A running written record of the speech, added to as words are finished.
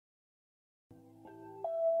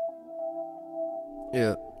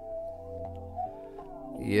Yeah.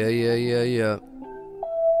 Yeah.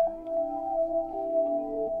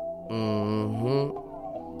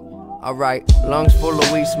 Alright, lungs full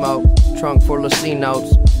of weed smoke, trunk full of C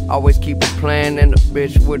notes. Always keep it playing in a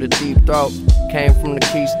bitch with a deep throat. Came from the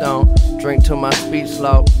Keystone, drink till my speech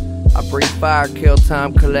slow. I breathe fire, kill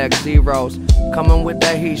time, collect zeros. Coming with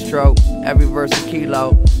that heat stroke, every verse a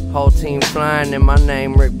kilo. Whole team flying in my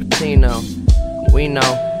name, Rick Pitino. We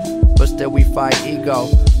know, but still we fight ego.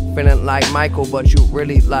 Feeling like Michael, but you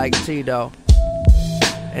really like Tito.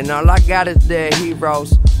 And all I got is dead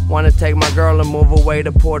heroes. Wanna take my girl and move away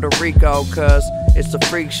to Puerto Rico, cause it's a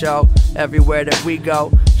freak show everywhere that we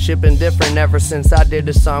go. Shipping different ever since I did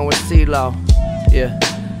the song with CeeLo. Yeah,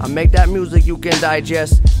 I make that music you can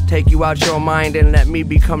digest. Take you out your mind and let me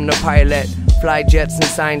become the pilot. Fly jets and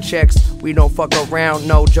sign checks, we don't fuck around.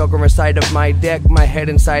 No joker inside of my deck, my head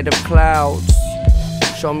inside of clouds.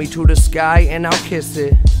 Show me to the sky and I'll kiss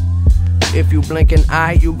it. If you blink an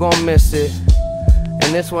eye, you gon' miss it.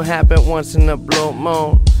 And this one happened once in a blue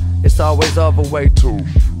moon. It's always over way too.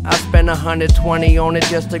 I spent 120 on it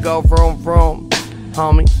just to go vroom vroom.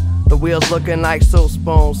 Homie, the wheels looking like soup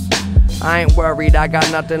spoons. I ain't worried, I got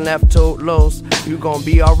nothing left to lose. You gon'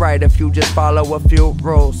 be alright if you just follow a few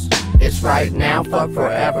rules. It's right now, fuck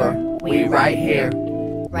forever. We right here.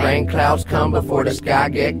 Rain clouds come before the sky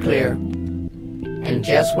get clear. And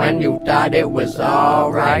just when you thought it was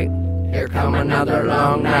alright, here come another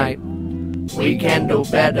long night. We can do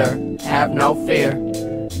better, have no fear.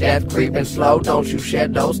 Death creeping slow, don't you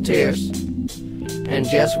shed those tears. And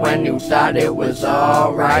just when you thought it was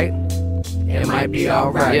alright, it might be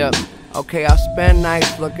alright. Yeah. Okay, I spend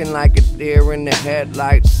nights looking like a deer in the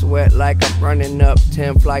headlights. Sweat like I'm running up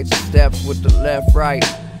 10 flights of steps with the left, right.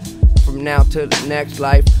 From now to the next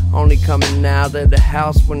life, only coming now to the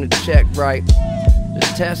house when the check right.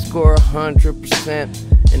 The test score 100%.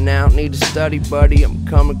 And I don't need to study, buddy, I'm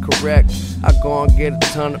coming correct. I go and get a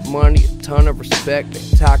ton of money, a ton of respect.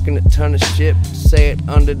 They talking a ton of shit, but say it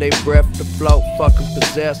under their breath. The flow fucking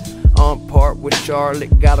possessed, on part with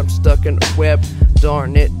Charlotte. Got them stuck in the web,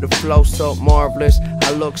 darn it, the flow so marvelous.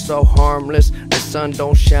 I look so harmless, the sun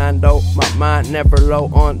don't shine though. My mind never low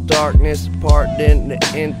on darkness. Pardon the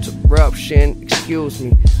interruption, excuse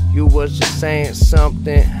me. You was just saying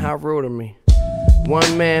something, how rude of me.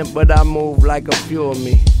 One man, but I move like a few of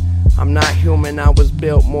me. I'm not human, I was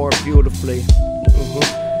built more beautifully.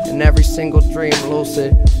 And every single dream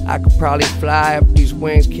lucid. I could probably fly if these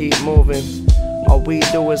wings keep moving. All we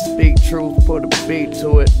do is speak truth, put a beat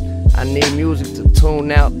to it. I need music to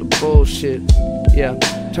tune out the bullshit. Yeah,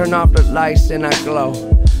 turn off the lights and I glow.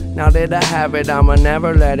 Now that I have it, I'ma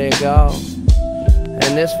never let it go.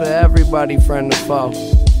 And this for everybody, friend or foe.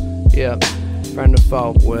 Yeah, friend or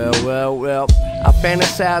foe. Well. I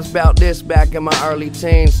fantasized about this back in my early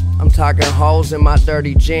teens. I'm talking holes in my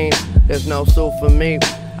dirty jeans. There's no soup for me.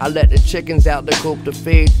 I let the chickens out the coop to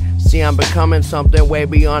feed. See, I'm becoming something way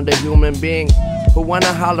beyond a human being. Who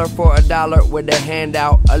wanna holler for $1 with a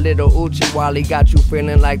handout? A little Uchi Wally got you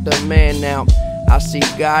feeling like the man now. I see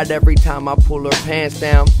God every time I pull her pants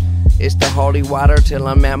down. It's the holy water till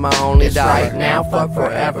I'm at my only dollar. It's right now, fuck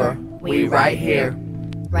forever. We right here.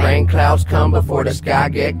 Rain clouds come before the sky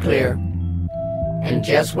get clear. And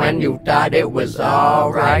just when you thought it was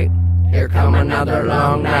alright, here come another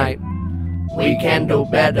long night. We can do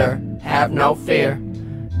better, have no fear.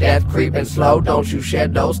 Death creeping slow, don't you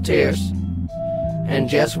shed those tears. And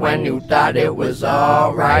just when you thought it was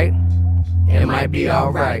alright, it might be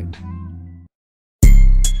alright.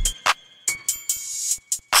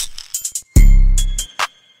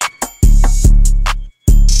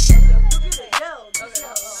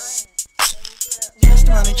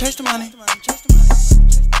 Chase the money.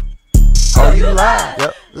 Oh, you live,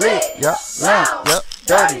 yep, lit, yep, lamp, yep,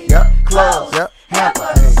 dirty, yep, clothes, yep, hamper,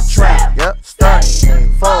 hey, trap, yep, stunning, hey,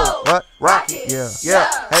 fold, what, rocket, yeah,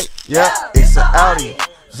 hey, yeah, it's a Audi,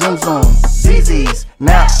 zoom, ZZ's,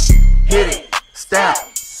 now, hit it, stamp,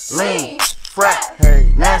 lean, frack,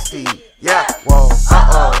 hey, nasty, yeah, whoa,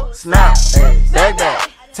 snap, hey, bag,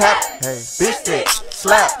 tap, hey, bitch stick,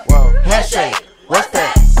 slap, whoa, handshake, what's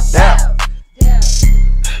that, dap.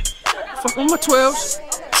 Fuck with my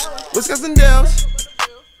 12s, whiskers and dells.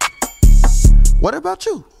 What about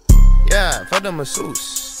you? Yeah, fuck the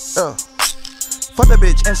masseuse. Fuck that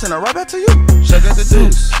bitch and send her right back to you. Check out the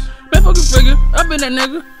deuce. Man, fucking figure, I been that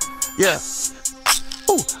nigga. Yeah.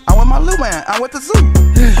 Ooh, I want my little man, I went to zoo.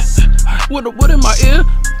 What in my ear?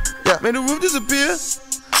 Yeah. Made the roof disappear.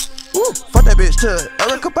 Ooh, fuck that bitch to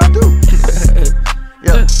Erica Badu.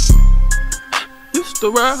 Yeah. Used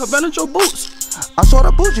to ride her band at your boots. I'm sort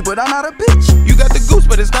of bougie, but I'm not a bitch. You got the goose,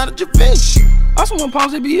 but it's not a Javinci. I some one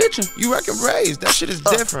palms they be itching. You reckon raised, that shit is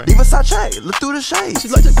different. Leave Versace, look through the shades. She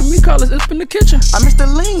like taking me colors up in the kitchen. I miss the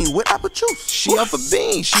lean with apple juice. She up for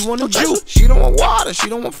beans, she want a juice. She don't want water, she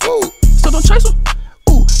don't want food. So don't chase her.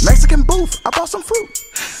 Ooh, Mexican booth, I bought some fruit.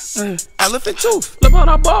 Elephant tooth, Look out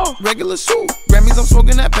that ball. regular soup. Grammys, I'm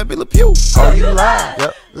smoking that Pepe Le Pew. Oh, you lying?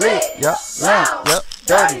 Yep. Lit, yep. Lamp, yep.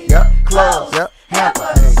 Dirty, yep. Clothes, yep.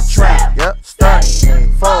 Hamper, hey. Trap, yep. Stunty, hey.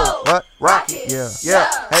 Fold, what? Rocket, yeah. Yeah,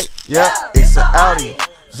 hey, yeah. It's a Audi.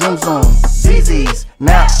 Zoom, zoom. ZZ's,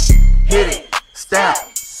 now. Hit it. Stamp.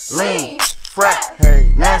 Lean. Frack,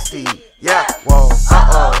 hey. Nasty, yeah. Whoa,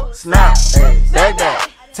 uh-oh. Snap, hey. Bag that.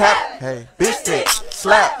 Tap, hey. Bitch stick.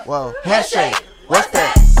 Slap, whoa. Handshake. What's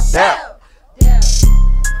that? Dap.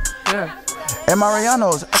 Yeah. At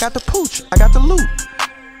Mariano's, I got the pooch, I got the loot.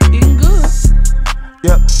 Eating good.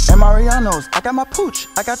 Yep, at Mariano's, I got my pooch,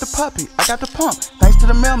 I got the puppy, I got the pump. Thanks to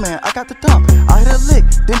the mailman, I got the dump. I hit a lick,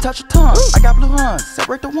 didn't touch a tongue. I got blue huns,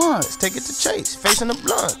 separate the ones. Take it to Chase, facing the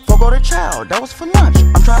blunt. Fogo the child, that was for lunch.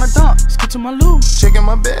 I'm trying to dump. Let's get to my loo. Chicken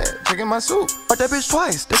my bed, chicken my soup. Fuck that bitch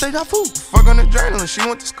twice, they say that food. Fuck on the journalist, she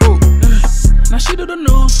went to school. Now she do the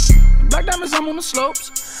news. Black diamonds, I'm on the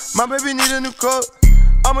slopes. My baby need a new coat.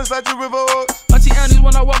 Almost like the River Oaks. Auntie Annie's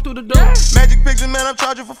when I walk through the door. Magic picture, man, I'm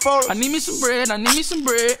charging for photos. I need me some bread, I need me some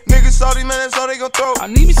bread. Niggas salty, man, that's all they gon' throw. I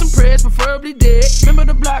need me some prayers, preferably dead.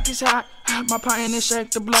 Remember the block is hot. My pioneer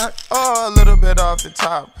shake the block. Oh, a little bit off the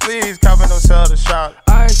top. Please, copy, don't sell the shop.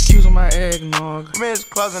 I excuse on my eggnog. Miss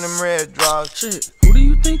closing them red draws. Shit, who do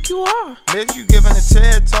you think you are? Bitch, you giving a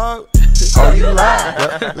TED talk. Oh, you lying?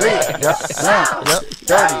 Yep, lit, yep, lamp, yep,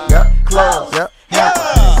 dirty, yep, clothes, yep,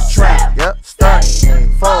 hamper, trap, yep, stunty, hey,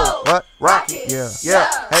 fold, what, rocket, yeah, yeah,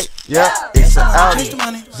 hey, yeah, it's an Audi,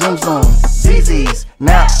 zoom zoom, ZZ's,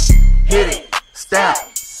 now, hit it, stamp,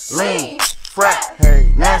 lean, frack,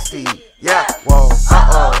 hey, nasty, yeah, whoa,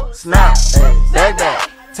 uh-oh, snap, hey, bag that,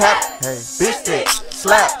 tap, hey, bitch stick,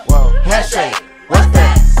 slap, whoa, handshake,